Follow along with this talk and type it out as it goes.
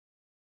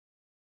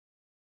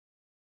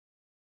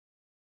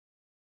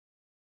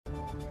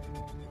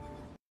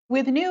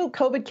With new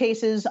COVID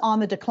cases on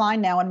the decline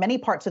now in many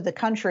parts of the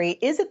country,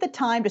 is it the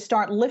time to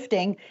start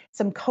lifting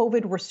some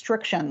COVID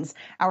restrictions?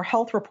 Our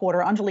health reporter,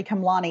 Anjalee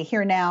Khemlani,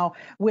 here now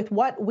with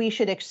what we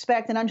should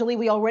expect. And Anjalee,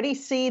 we already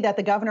see that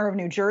the governor of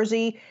New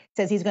Jersey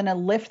says he's going to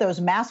lift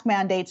those mask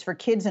mandates for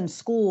kids in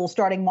school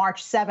starting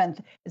March 7th.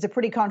 It's a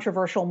pretty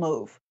controversial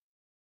move.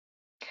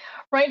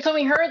 Right. So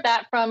we heard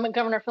that from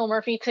Governor Phil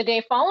Murphy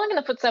today, following in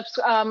the footsteps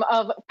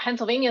of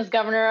Pennsylvania's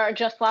governor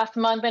just last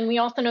month. And we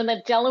also know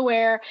that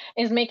Delaware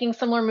is making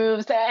similar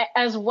moves,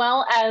 as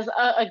well as,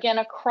 again,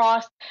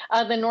 across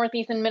the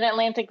Northeast and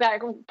Mid-Atlantic.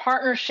 That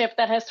partnership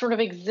that has sort of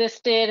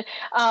existed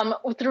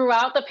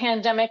throughout the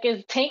pandemic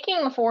is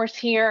taking force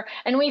here.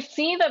 And we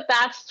see that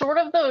that's sort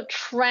of the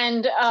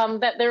trend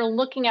that they're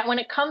looking at when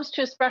it comes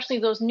to especially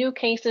those new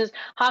cases,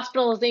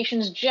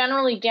 hospitalizations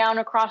generally down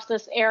across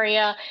this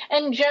area,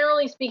 and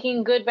generally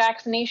speaking, good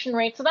vaccination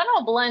rates. So that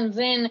all blends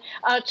in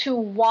to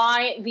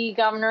why the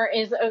governor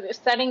is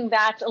setting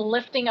that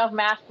lifting of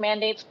mask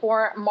mandates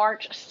for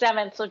March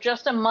 7th. So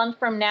just a month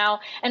from now,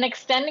 and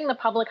extending the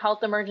public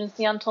health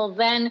emergency until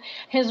then.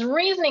 His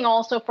reasoning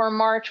also for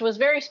March was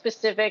very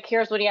specific.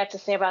 Here's what he had to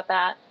say about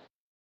that.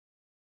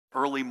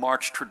 Early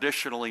March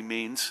traditionally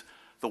means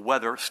the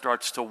weather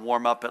starts to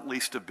warm up at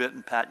least a bit,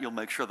 and Pat, you'll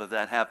make sure that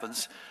that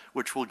happens,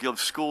 which will give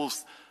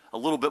schools a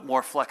little bit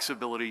more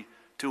flexibility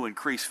to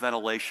increase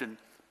ventilation,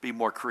 be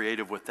more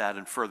creative with that,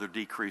 and further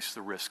decrease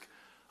the risk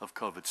of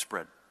COVID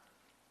spread.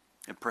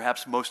 And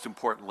perhaps most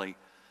importantly,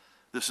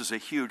 this is a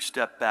huge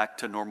step back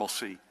to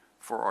normalcy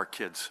for our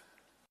kids.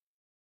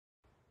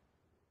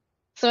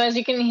 So as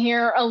you can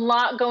hear, a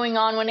lot going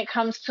on when it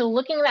comes to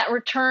looking at that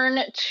return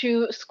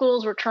to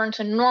schools, return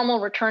to normal,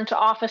 return to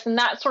office, and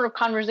that sort of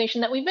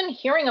conversation that we've been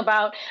hearing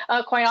about,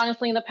 quite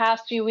honestly, in the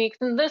past few weeks.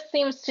 And this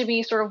seems to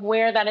be sort of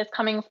where that is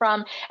coming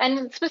from.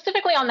 And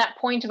specifically on that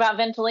point about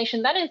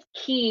ventilation, that is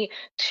key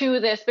to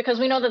this, because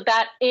we know that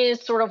that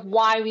is sort of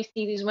why we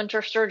see these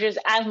winter surges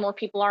as more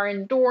people are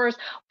indoors.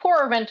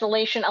 Poorer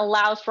ventilation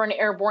allows for an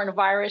airborne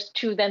virus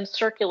to then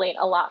circulate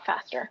a lot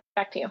faster.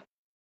 Back to you.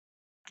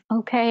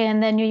 Okay,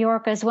 and then New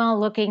York as well,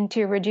 looking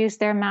to reduce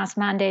their mask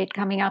mandate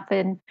coming up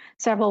in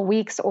several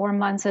weeks or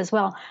months as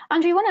well.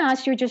 Andre, I want to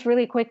ask you just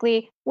really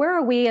quickly, where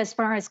are we as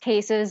far as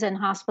cases and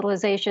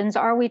hospitalizations?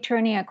 Are we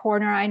turning a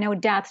corner? I know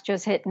deaths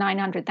just hit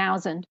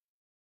 900,000.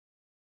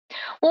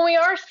 Well, we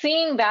are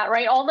seeing that,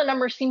 right? All the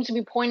numbers seem to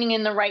be pointing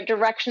in the right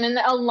direction. And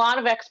a lot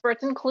of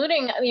experts,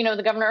 including,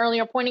 the governor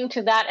earlier, pointing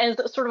to that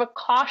as sort of a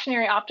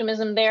cautionary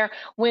optimism there,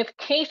 with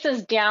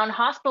cases down,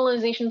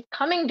 hospitalizations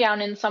coming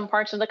down in some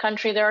parts of the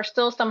country. There are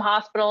still some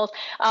hospitals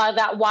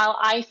that, while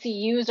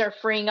ICUs are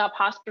freeing up,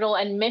 hospital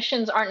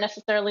admissions aren't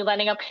necessarily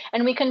letting up.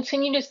 And we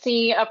continue to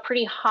see a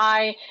pretty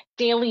high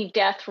daily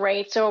death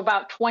rate, so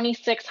about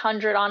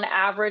 2,600 on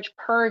average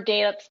per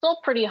day. That's still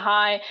pretty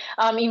high,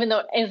 even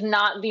though it is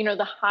not,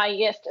 the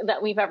highest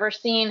that we've ever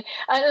seen.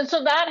 And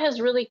so that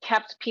has really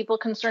kept people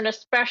concerned,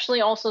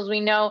 especially also as we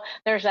know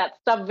there's that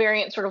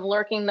subvariant sort of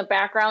lurking in the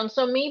background.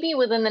 So maybe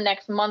within the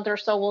next month or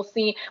so, we'll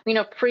see,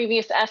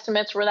 previous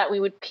estimates were that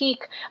we would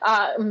peak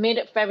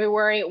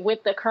mid-February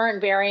with the current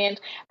variant.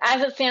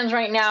 As it stands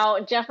right now,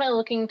 definitely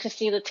looking to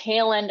see the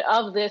tail end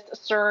of this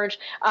surge.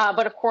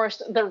 But of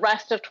course, the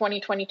rest of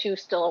 2022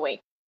 still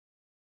awaits.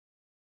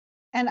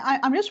 And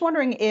I'm just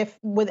wondering if,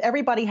 with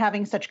everybody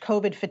having such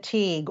COVID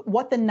fatigue,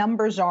 what the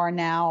numbers are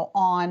now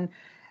on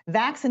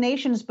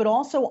vaccinations, but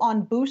also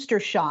on booster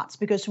shots,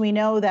 because we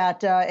know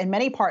that in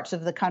many parts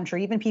of the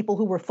country, even people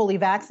who were fully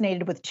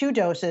vaccinated with 2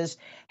 doses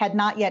had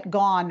not yet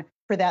gone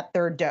for that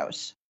 3rd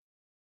dose.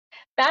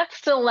 That's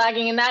still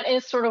lagging, and that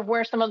is sort of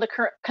where some of the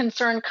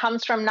concern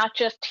comes from, not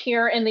just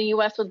here in the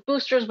U.S. with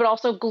boosters, but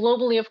also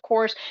globally, of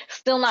course,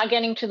 still not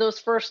getting to those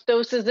first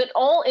doses. It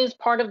all is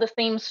part of the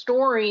same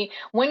story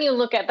when you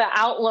look at the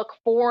outlook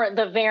for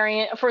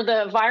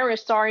the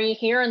virus,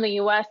 here in the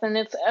U.S. and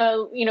its,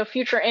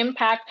 future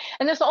impact.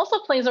 And this also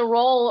plays a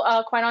role,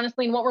 quite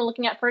honestly, in what we're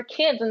looking at for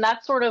kids. And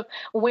that's sort of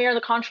where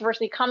the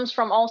controversy comes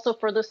from also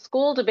for the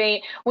school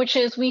debate, which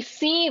is we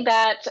see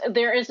that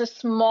there is a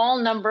small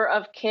number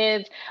of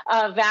kids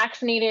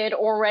vaccinated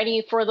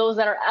already for those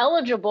that are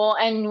eligible.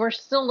 And we're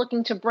still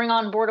looking to bring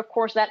on board, of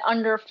course, that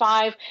under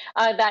 5,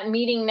 that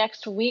meeting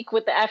next week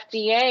with the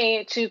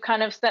FDA to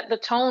kind of set the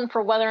tone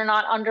for whether or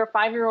not under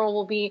 5-year-old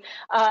will be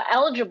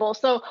eligible.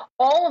 So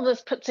all of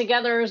this put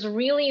together is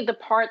really the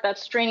part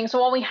that's straining. So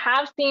while we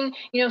have seen,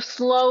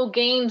 slow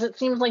gains, it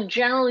seems like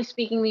generally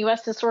speaking, the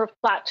U.S. has sort of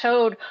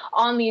plateaued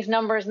on these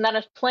numbers, and that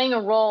is playing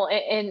a role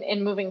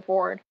in moving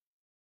forward.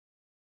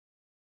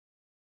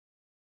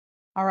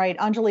 All right,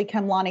 Anjalee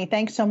Khemlani,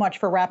 thanks so much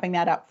for wrapping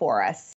that up for us.